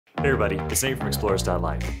Hey everybody, it's Nate from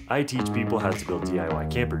explorist.life. I teach people how to build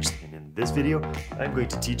DIY campers, and in this video, I'm going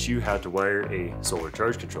to teach you how to wire a solar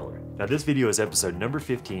charge controller. Now this video is episode number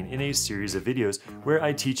 15 in a series of videos where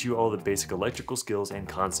I teach you all the basic electrical skills and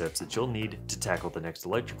concepts that you'll need to tackle the next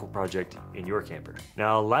electrical project in your camper.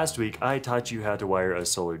 Now last week, I taught you how to wire a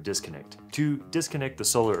solar disconnect, to disconnect the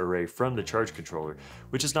solar array from the charge controller,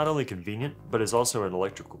 which is not only convenient, but is also an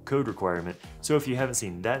electrical code requirement, so if you haven't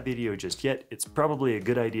seen that video just yet, it's probably a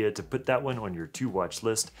good idea to put that one on your to-watch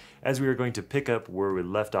list, as we are going to pick up where we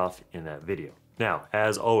left off in that video. Now,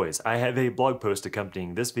 as always, I have a blog post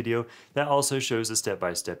accompanying this video that also shows the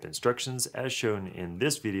step-by-step instructions as shown in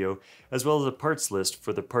this video, as well as a parts list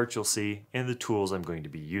for the parts you'll see and the tools I'm going to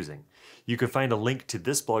be using. You can find a link to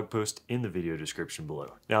this blog post in the video description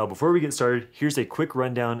below. Now, before we get started, here's a quick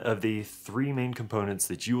rundown of the three main components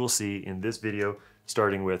that you will see in this video,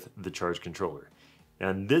 starting with the charge controller. Now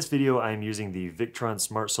in this video, I'm using the Victron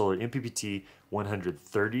Smart Solar MPPT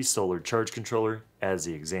 130 solar charge controller as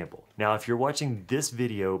the example. Now if you're watching this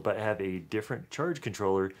video but have a different charge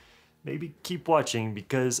controller, maybe keep watching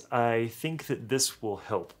because I think that this will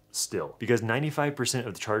help still. Because 95%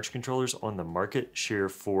 of the charge controllers on the market share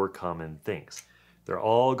four common things. They're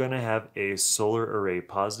all going to have a solar array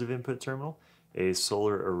positive input terminal, a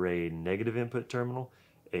solar array negative input terminal,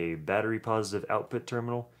 a battery positive output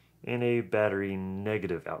terminal, and a battery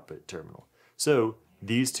negative output terminal. So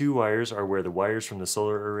these two wires are where the wires from the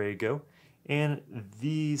solar array go, and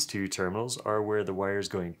these two terminals are where the wires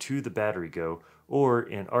going to the battery go, or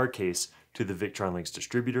in our case, to the Victron Links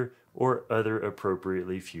distributor or other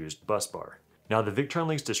appropriately fused bus bar. Now the Victron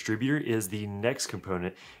Links distributor is the next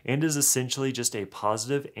component and is essentially just a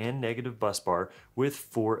positive and negative bus bar with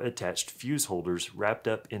four attached fuse holders wrapped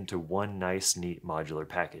up into one nice neat modular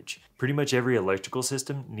package. Pretty much every electrical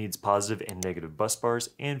system needs positive and negative bus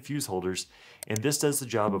bars and fuse holders, and this does the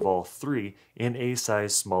job of all three in a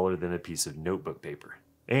size smaller than a piece of notebook paper.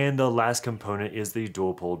 And the last component is the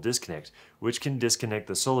dual pole disconnect, which can disconnect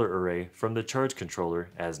the solar array from the charge controller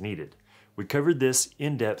as needed. We covered this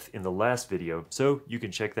in depth in the last video, so you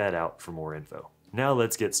can check that out for more info. Now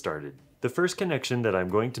let's get started. The first connection that I'm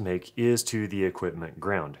going to make is to the equipment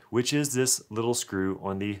ground, which is this little screw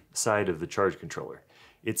on the side of the charge controller.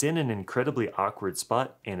 It's in an incredibly awkward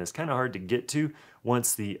spot and it's kind of hard to get to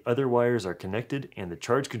once the other wires are connected and the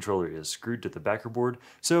charge controller is screwed to the backer board,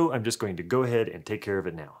 so I'm just going to go ahead and take care of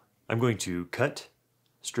it now. I'm going to cut,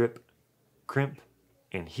 strip, crimp,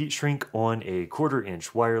 and heat shrink on a 1/4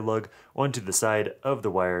 inch wire lug onto the side of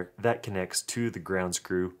the wire that connects to the ground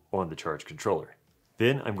screw on the charge controller.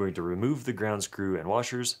 Then I'm going to remove the ground screw and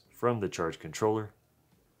washers from the charge controller,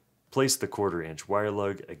 place the 1/4 inch wire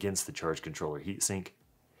lug against the charge controller heatsink,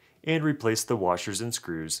 and replace the washers and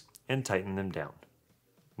screws and tighten them down.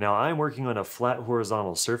 Now I'm working on a flat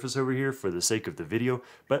horizontal surface over here for the sake of the video,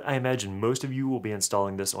 but I imagine most of you will be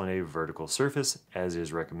installing this on a vertical surface as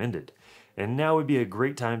is recommended. And now would be a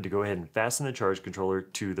great time to go ahead and fasten the charge controller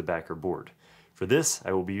to the backer board. For this,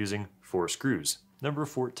 I will be using 4 screws. Number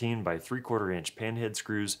 14 by 3/4 inch panhead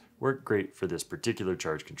screws work great for this particular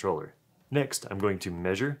charge controller. Next, I'm going to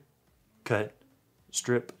measure, cut,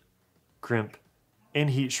 strip, crimp,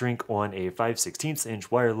 and heat shrink on a 5/16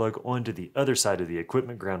 inch wire lug onto the other side of the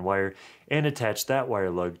equipment ground wire and attach that wire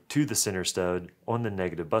lug to the center stud on the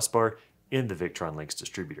negative bus bar in the Victron Links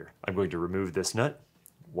distributor. I'm going to remove this nut,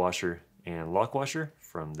 washer, and lock washer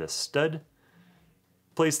from this stud,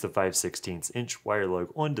 place the 5/16 inch wire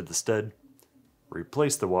lug onto the stud,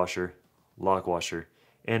 replace the washer, lock washer,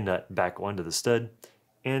 and nut back onto the stud,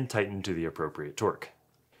 and tighten to the appropriate torque.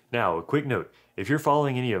 Now, a quick note, if you're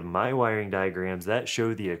following any of my wiring diagrams that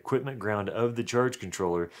show the equipment ground of the charge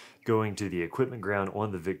controller going to the equipment ground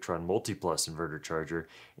on the Victron Multiplus inverter charger,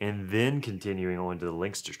 and then continuing on to the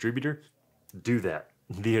Links distributor, do that.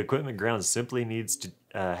 The equipment ground simply needs to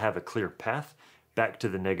have a clear path back to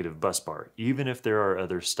the negative bus bar, even if there are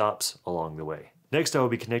other stops along the way. Next, I will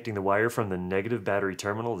be connecting the wire from the negative battery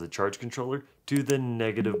terminal of the charge controller to the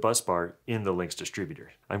negative bus bar in the Links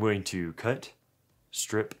distributor. I'm going to cut,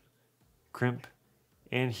 strip, crimp,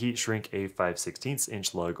 and heat shrink a 5/16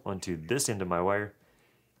 inch lug onto this end of my wire,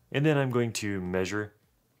 and then I'm going to measure,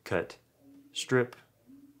 cut, strip,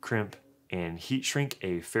 crimp, and heat shrink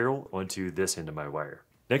a ferrule onto this end of my wire.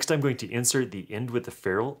 Next, I'm going to insert the end with the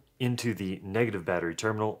ferrule into the negative battery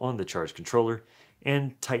terminal on the charge controller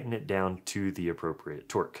and tighten it down to the appropriate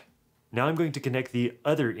torque. Now I'm going to connect the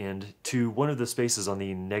other end to one of the spaces on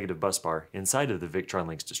the negative bus bar inside of the Victron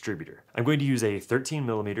Links distributor. I'm going to use a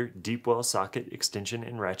 13mm deep well socket extension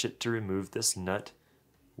and ratchet to remove this nut,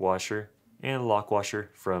 washer, and lock washer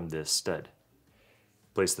from this stud.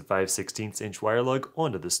 Place the 5/16 inch wire lug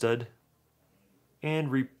onto the stud,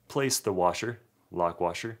 and replace the washer, lock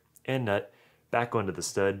washer, and nut back onto the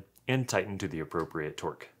stud and tighten to the appropriate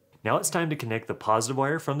torque. Now it's time to connect the positive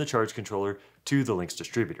wire from the charge controller to the links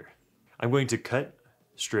distributor. I'm going to cut,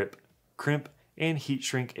 strip, crimp, and heat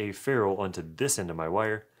shrink a ferrule onto this end of my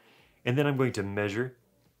wire, and then I'm going to measure,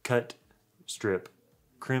 cut, strip,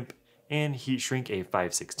 crimp, and heat shrink a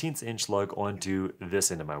 5/16 inch lug onto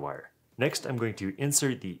this end of my wire. Next, I'm going to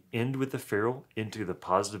insert the end with the ferrule into the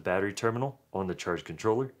positive battery terminal on the charge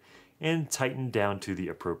controller and tighten down to the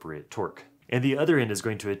appropriate torque. And the other end is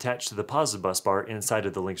going to attach to the positive bus bar inside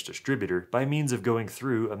of the links distributor by means of going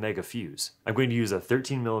through a mega fuse. I'm going to use a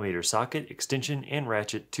 13mm socket, extension, and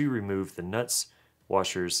ratchet to remove the nuts,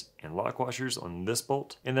 washers, and lock washers on this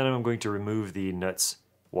bolt, and then I'm going to remove the nuts,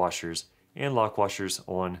 washers, and lock washers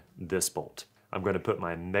on this bolt. I'm going to put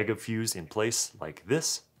my mega fuse in place like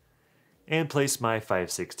this, and place my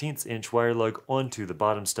 5/16 inch wire lug onto the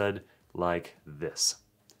bottom stud like this.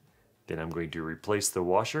 Then I'm going to replace the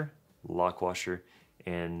washer, lock washer,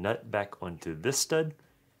 and nut back onto this stud,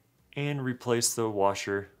 and replace the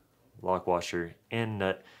washer, lock washer, and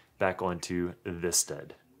nut back onto this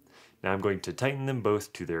stud. Now I'm going to tighten them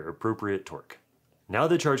both to their appropriate torque. Now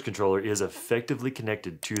the charge controller is effectively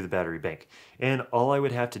connected to the battery bank, and all I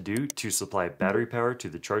would have to do to supply battery power to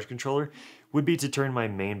the charge controller would be to turn my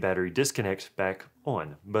main battery disconnect back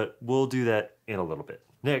on, but we'll do that in a little bit.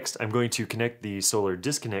 Next, I'm going to connect the solar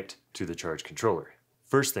disconnect to the charge controller.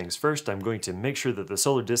 First things first, I'm going to make sure that the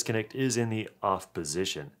solar disconnect is in the off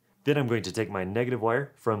position. Then I'm going to take my negative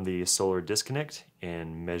wire from the solar disconnect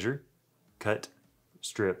and measure, cut,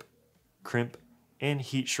 strip, crimp, and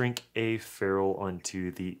heat shrink a ferrule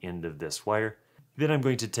onto the end of this wire. Then I'm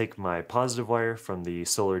going to take my positive wire from the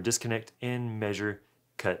solar disconnect and measure,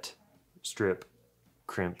 cut, strip,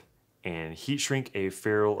 crimp, and heat shrink a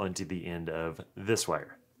ferrule onto the end of this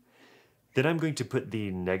wire. Then I'm going to put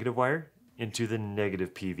the negative wire into the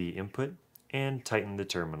negative PV input and tighten the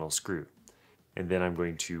terminal screw. And then I'm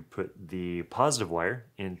going to put the positive wire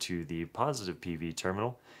into the positive PV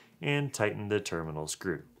terminal and tighten the terminal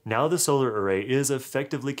screw. Now the solar array is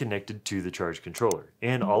effectively connected to the charge controller,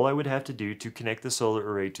 and all I would have to do to connect the solar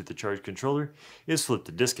array to the charge controller is flip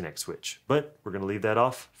the disconnect switch, but we're going to leave that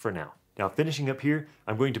off for now. Now finishing up here,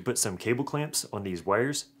 I'm going to put some cable clamps on these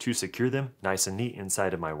wires to secure them nice and neat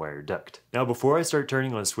inside of my wire duct. Now before I start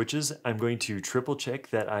turning on switches, I'm going to triple check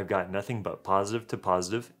that I've got nothing but positive to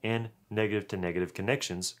positive and negative to negative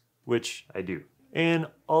connections, which I do. And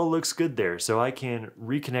all looks good there, so I can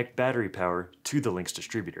reconnect battery power to the links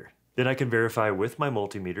distributor. Then I can verify with my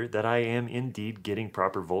multimeter that I am indeed getting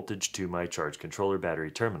proper voltage to my charge controller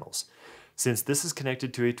battery terminals. Since this is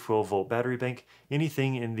connected to a 12-volt battery bank,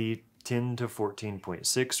 anything in the 10 to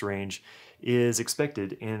 14.6 range is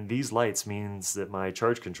expected, and these lights means that my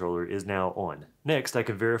charge controller is now on. Next, I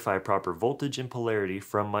can verify proper voltage and polarity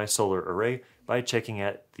from my solar array by checking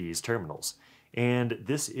at these terminals. And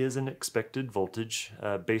this is an expected voltage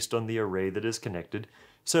based on the array that is connected,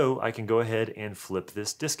 so I can go ahead and flip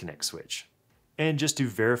this disconnect switch. And just to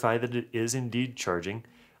verify that it is indeed charging,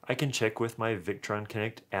 I can check with my Victron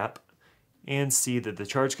Connect app and see that the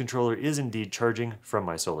charge controller is indeed charging from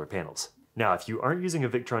my solar panels. Now, if you aren't using a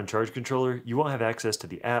Victron charge controller, you won't have access to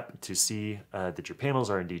the app to see that your panels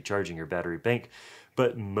are indeed charging your battery bank,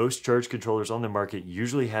 but most charge controllers on the market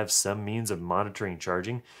usually have some means of monitoring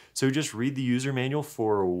charging, so just read the user manual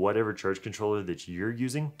for whatever charge controller that you're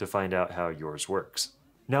using to find out how yours works.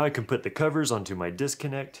 Now I can put the covers onto my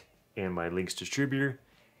disconnect and my links distributor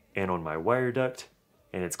and on my wire duct,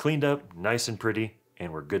 and it's cleaned up, nice and pretty,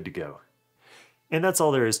 and we're good to go. And that's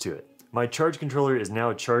all there is to it. My charge controller is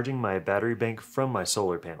now charging my battery bank from my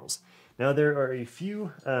solar panels. Now there are a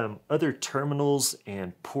few other terminals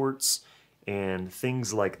and ports and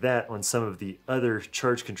things like that on some of the other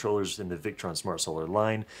charge controllers in the Victron Smart Solar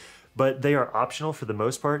line, but they are optional for the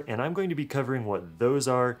most part, and I'm going to be covering what those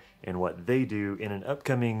are and what they do in an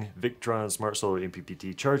upcoming Victron Smart Solar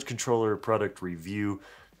MPPT charge controller product review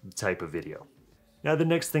type of video. Now the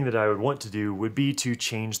next thing that I would want to do would be to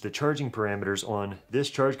change the charging parameters on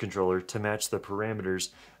this charge controller to match the parameters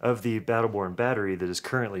of the Battleborn battery that is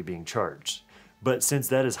currently being charged. But since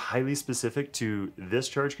that is highly specific to this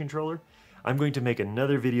charge controller, I'm going to make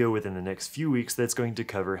another video within the next few weeks that's going to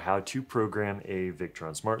cover how to program a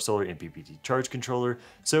Victron Smart Solar MPPT charge controller,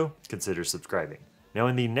 so consider subscribing. Now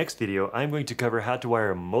in the next video, I'm going to cover how to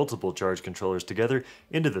wire multiple charge controllers together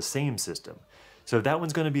into the same system. So that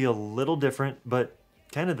one's going to be a little different, but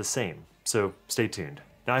kind of the same, so stay tuned.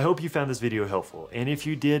 Now I hope you found this video helpful, and if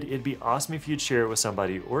you did, it'd be awesome if you'd share it with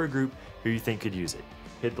somebody or a group who you think could use it.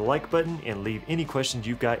 hit the like button and leave any questions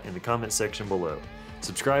you've got in the comment section below.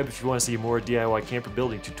 Subscribe if you want to see more DIY camper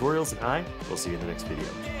building tutorials, and I will see you in the next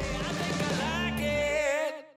video.